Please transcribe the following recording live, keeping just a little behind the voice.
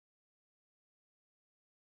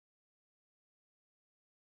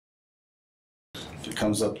If it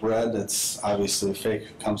comes up red, it's obviously fake. If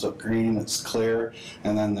it comes up green, it's clear.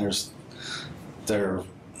 And then there's their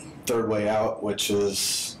third way out, which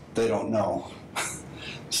is they don't know.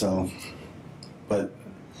 So, but...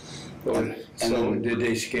 So did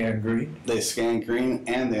they scan green? They scan green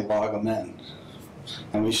and they log them in.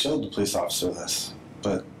 And we showed the police officer this,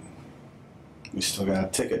 but we still got a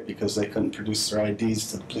ticket because they couldn't produce their IDs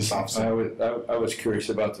to the police officer. I was curious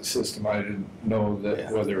about the system. I didn't know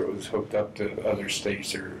that whether it was hooked up to other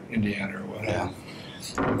states or Indiana or whatever.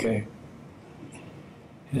 Yeah. Okay.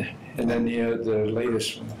 And then the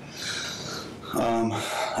latest one?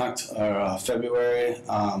 February,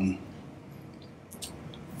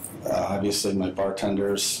 obviously my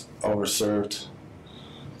bartender's overserved.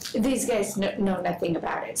 These guys know nothing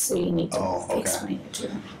about it, so you need to explain it to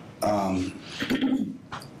them.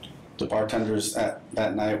 The bartenders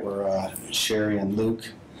that night were Sherry and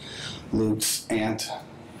Luke. Luke's aunt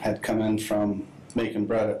had come in from making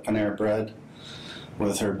bread at Panera Bread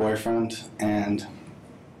with her boyfriend and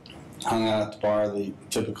hung out at the bar. They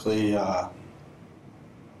typically they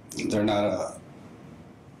don't have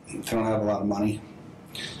a lot of money.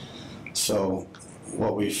 So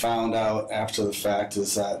what we found out after the fact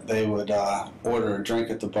is that they would order a drink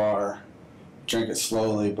at the bar, drink it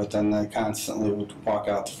slowly, but then they constantly would walk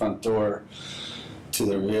out the front door to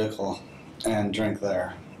their vehicle and drink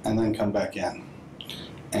there, and then come back in.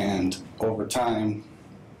 And over time,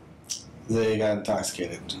 they got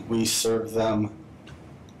intoxicated. We served them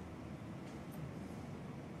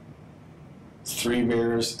 3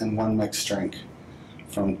 beers and 1 mixed drink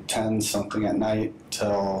from 10 something at night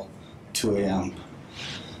till 2 a.m.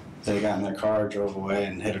 They got in their car, drove away,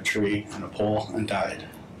 and hit a tree and a pole and died.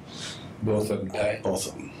 Both of them died? Both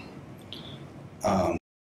of them.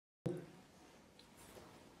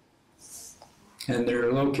 And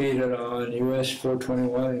they're located on US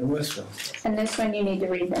 421 in Westville. And this one you need to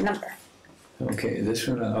read the number. Okay, this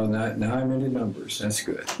one, now I'm into numbers. That's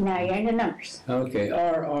good. Now you're into numbers. Okay,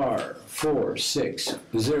 RR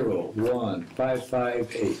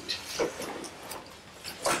 4601558.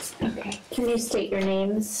 Okay. Can you state your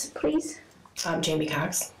names, please? Jamie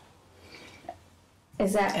Cox.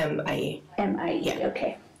 Is that M-I-E. M-I-E? Yeah.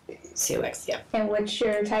 Okay. C-O-X, yeah. And what's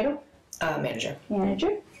your title? Manager.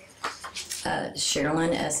 Manager.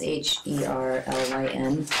 Sherlyn,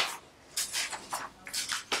 S-H-E-R-L-Y-N.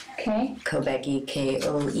 Okay. Kobecky,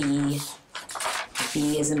 K-O-E,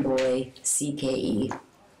 B as in boy, C-K-E.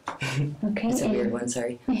 Okay. It's a weird one,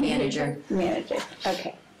 sorry. Manager. Manager.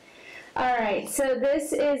 Okay. All right. So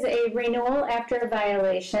this is a renewal after a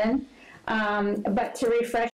violation, but to refresh